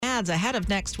ads ahead of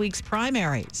next week's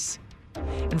primaries.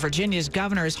 And Virginia's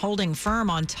governor is holding firm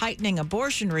on tightening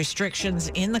abortion restrictions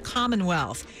in the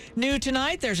Commonwealth. New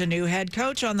tonight, there's a new head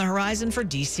coach on the horizon for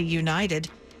DC United.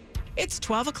 It's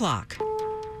 12 o'clock.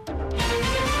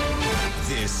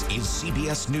 This is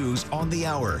CBS News on the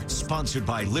Hour, sponsored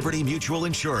by Liberty Mutual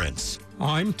Insurance.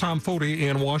 I'm Tom Foti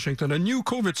in Washington. A new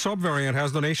COVID subvariant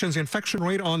has the nation's infection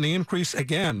rate on the increase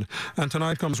again. And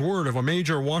tonight comes word of a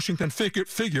major Washington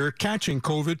figure catching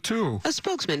COVID too. A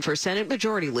spokesman for Senate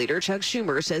Majority Leader Chuck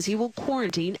Schumer says he will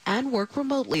quarantine and work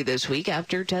remotely this week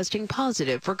after testing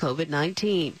positive for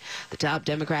COVID-19. The top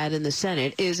Democrat in the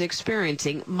Senate is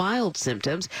experiencing mild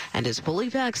symptoms and is fully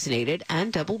vaccinated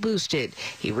and double boosted.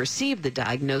 He received the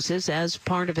diagnosis as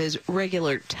part of his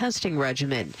regular testing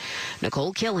regimen.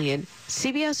 Nicole Killian,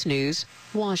 CBS News,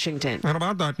 Washington. And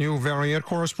about that new variant,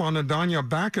 correspondent Danya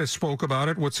Backus spoke about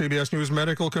it with CBS News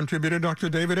medical contributor Dr.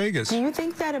 David Agus. Do you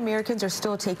think that Americans are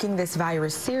still taking this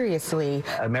virus seriously?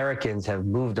 Americans have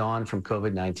moved on from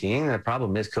COVID-19. The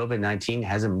problem is COVID-19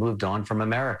 hasn't moved on from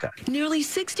America. Nearly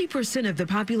 60% of the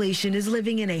population is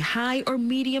living in a high or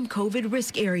medium COVID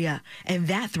risk area, and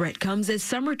that threat comes as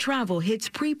summer travel hits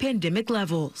pre-pandemic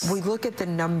levels. We look at the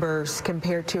numbers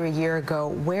compared to a year ago.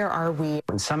 Where are we?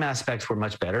 In some aspects, we're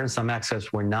much better. In some aspects,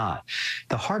 we're not.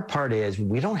 The hard part is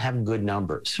we don't have good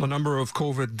numbers. The number of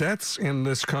COVID deaths in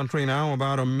this country now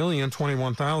about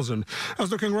 1,021,000. As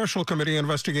the Congressional Committee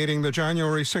investigating the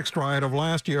January 6th riot of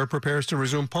last year prepares to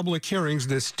resume public hearings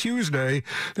this Tuesday,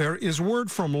 there is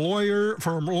word from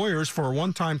lawyers for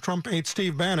one-time Trump aide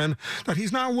Steve Bannon that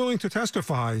he's not willing to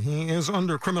testify. He is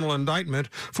under criminal indictment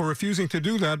for refusing to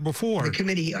do that before. The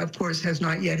committee, of course, has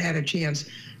not yet had a chance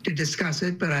to discuss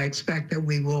it, but I expect that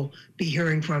we will be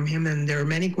hearing from him, and there are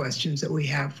many questions that we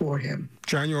have for him.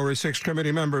 January 6th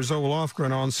committee member Zoe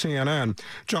Lofgren on CNN.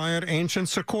 Giant ancient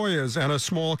sequoias and a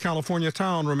small California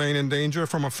town remain in danger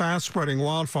from a fast-spreading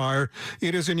wildfire.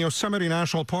 It is in Yosemite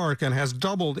National Park and has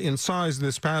doubled in size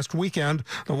this past weekend.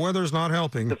 The weather's not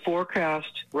helping. The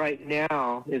forecast right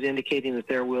now is indicating that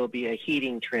there will be a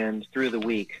heating trend through the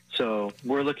week. So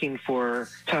we're looking for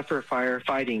tougher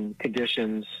firefighting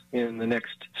conditions in the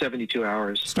next 72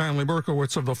 hours. Stanley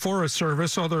Berkowitz of the Forest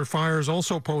Service. Other fires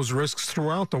also pose risks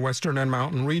throughout the western and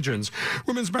mountain regions.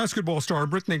 Women's basketball star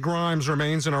Brittany Grimes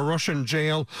remains in a Russian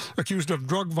jail, accused of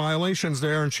drug violations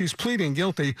there, and she's pleading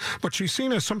guilty, but she's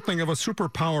seen as something of a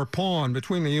superpower pawn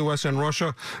between the U.S. and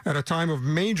Russia at a time of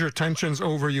major tensions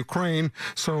over Ukraine,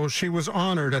 so she was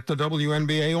honored at the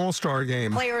WNBA All-Star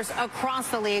Game. Players across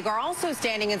the league are also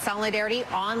standing in solidarity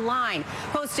online,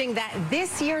 posting that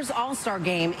this year's All-Star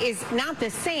Game is not the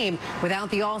same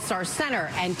without the All-Star Center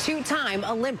and two-time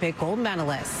Olympic gold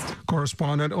medalist.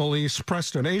 Correspondent Elise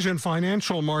Preston. Asian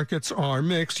financial markets are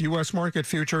mixed. U.S. market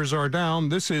futures are down.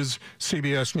 This is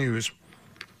CBS News.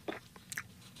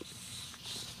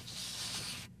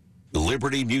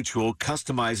 Liberty Mutual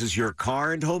customizes your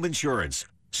car and home insurance,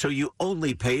 so you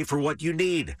only pay for what you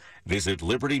need. Visit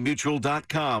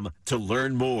libertymutual.com to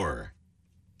learn more.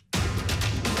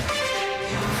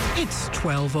 It's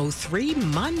 12:03,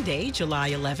 Monday,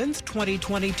 July 11th,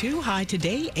 2022. High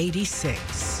today,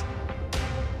 86.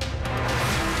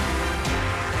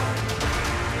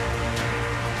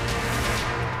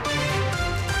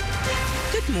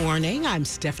 Good morning. I'm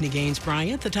Stephanie Gaines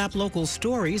Bryant. The top local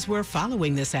stories we're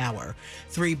following this hour.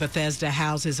 3 Bethesda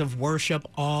houses of worship,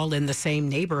 all in the same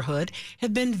neighborhood,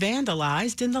 have been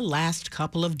vandalized in the last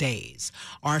couple of days.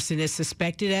 Arson is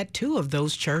suspected at 2 of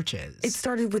those churches. It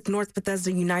started with North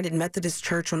Bethesda United Methodist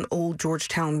Church on Old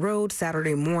Georgetown Road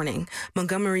Saturday morning.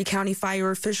 Montgomery County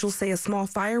fire officials say a small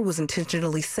fire was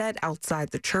intentionally set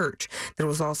outside the church. There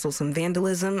was also some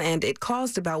vandalism, and it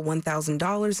caused about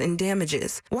 $1,000 in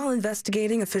damages. While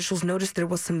investigating, officials noticed there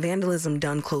was some vandalism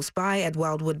done close by at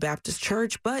Wildwood Baptist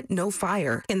Church, but no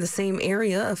fire. In the same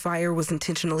area, a fire was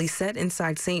intentionally set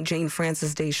inside St. Jane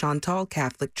Frances de Chantal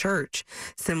Catholic Church.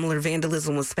 Similar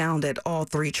vandalism was found at all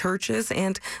 3 churches,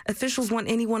 and officials want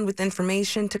anyone with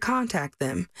information to contact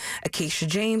them. Acacia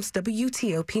James,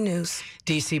 WTOP News.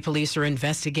 D.C. police are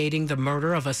investigating the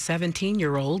murder of a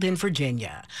 17-year-old in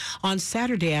Virginia. On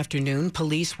Saturday afternoon,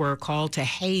 police were called to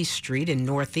Hayes Street in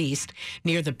Northeast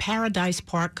near the Paradise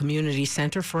Park Community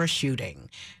Center for a shooting.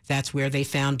 That's where they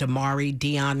found Damari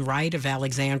Dion Wright of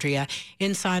Alexandria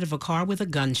inside of a car with a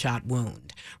gunshot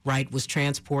wound. Wright was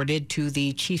transported to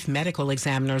the chief medical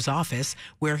examiner's office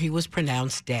where he was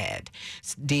pronounced dead.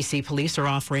 D.C. police are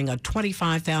offering a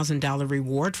 $25,000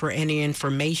 reward for any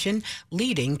information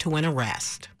leading to an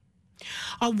arrest.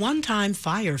 A one-time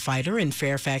firefighter in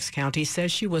Fairfax County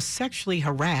says she was sexually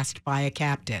harassed by a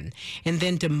captain and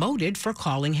then demoted for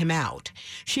calling him out.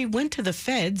 She went to the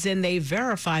feds and they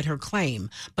verified her claim,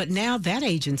 but now that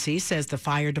agency says the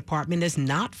fire department is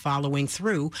not following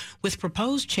through with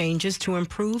proposed changes to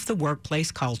improve the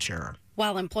workplace culture.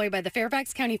 While employed by the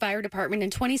Fairfax County Fire Department in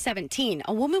 2017,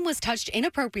 a woman was touched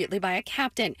inappropriately by a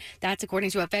captain. That's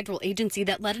according to a federal agency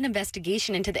that led an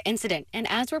investigation into the incident, and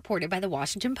as reported by the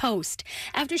Washington Post.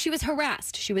 After she was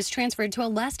harassed, she was transferred to a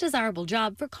less desirable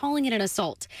job for calling it an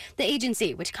assault. The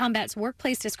agency, which combats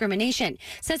workplace discrimination,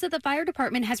 says that the fire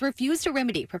department has refused a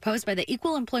remedy proposed by the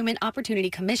Equal Employment Opportunity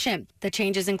Commission. The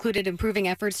changes included improving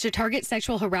efforts to target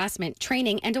sexual harassment,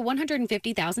 training, and a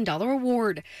 $150,000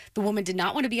 award. The woman did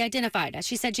not want to be identified, as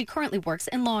she said she currently works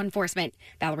in law enforcement.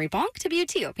 Valerie Bonk,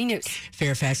 WTOP News.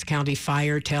 Fairfax County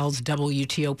Fire tells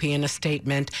WTOP in a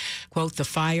statement, quote, the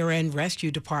Fire and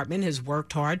Rescue Department has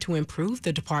worked hard to improve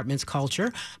the department's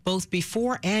culture, both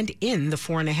before and in the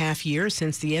 4.5 years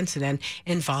since the incident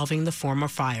involving the former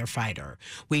firefighter.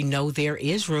 We know there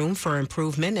is room for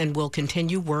improvement and will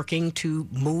continue working to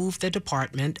move the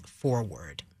department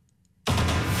forward.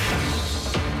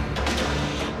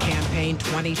 Campaign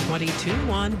 2022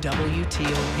 on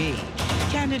WTOP.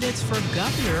 Candidates for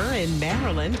governor in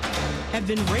Maryland have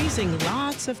been raising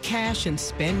lots of cash and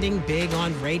spending big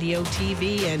on radio,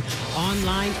 TV, and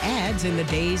online ads in the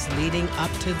days leading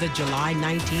up to the July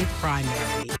 19th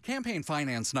primary. Campaign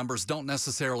finance numbers don't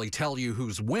necessarily tell you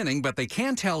who's winning, but they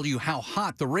can tell you how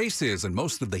hot the race is, and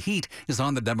most of the heat is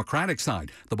on the Democratic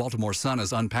side. The Baltimore Sun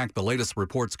has unpacked the latest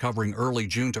reports covering early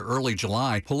June to early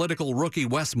July. Political rookie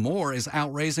Wes Moore is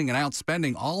outraising and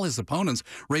outspending all his opponents,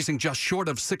 raising just short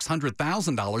of $600,000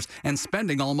 and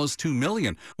spending almost $2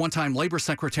 million. One-time Labor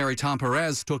Secretary Tom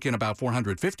Perez took in about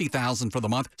 $450,000 for the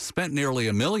month, spent nearly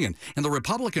 $1 million. In the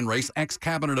Republican race,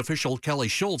 ex-cabinet official Kelly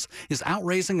Schultz is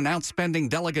outraising and outspending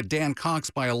Delegate Dan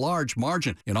Cox by a large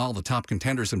margin. In all, the top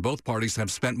contenders in both parties have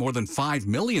spent more than $5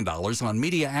 million on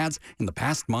media ads in the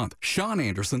past month. Sean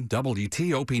Anderson,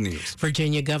 WTOP News.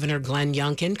 Virginia Governor Glenn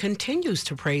Youngkin continues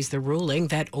to praise the ruling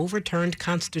that overturned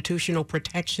constitutional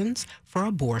protections for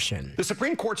abortion. The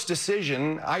Supreme Court's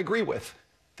decision, I agree with,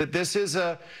 that this is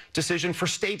a decision for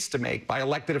states to make by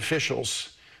elected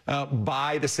officials,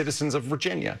 by the citizens of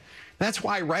Virginia. That's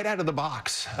why right out of the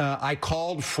box, I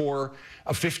called for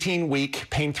a 15-week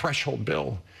pain threshold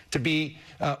bill to be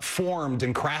formed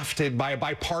and crafted by a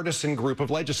bipartisan group of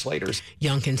legislators.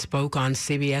 Youngkin spoke on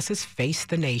CBS's Face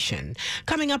the Nation.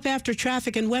 Coming up after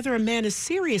traffic and weather, a man is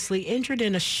seriously injured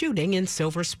in a shooting in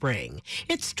Silver Spring.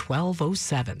 It's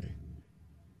 12:07.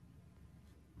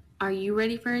 Are you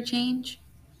ready for a change?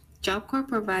 Job Corps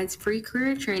provides free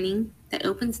career training that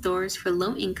opens doors for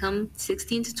low-income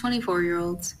 16 to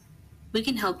 24-year-olds. We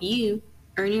can help you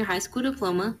earn your high school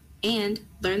diploma and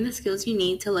learn the skills you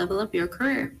need to level up your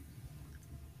career.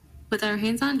 With our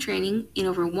hands-on training in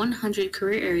over 100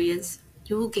 career areas,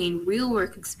 you will gain real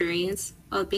work experience while being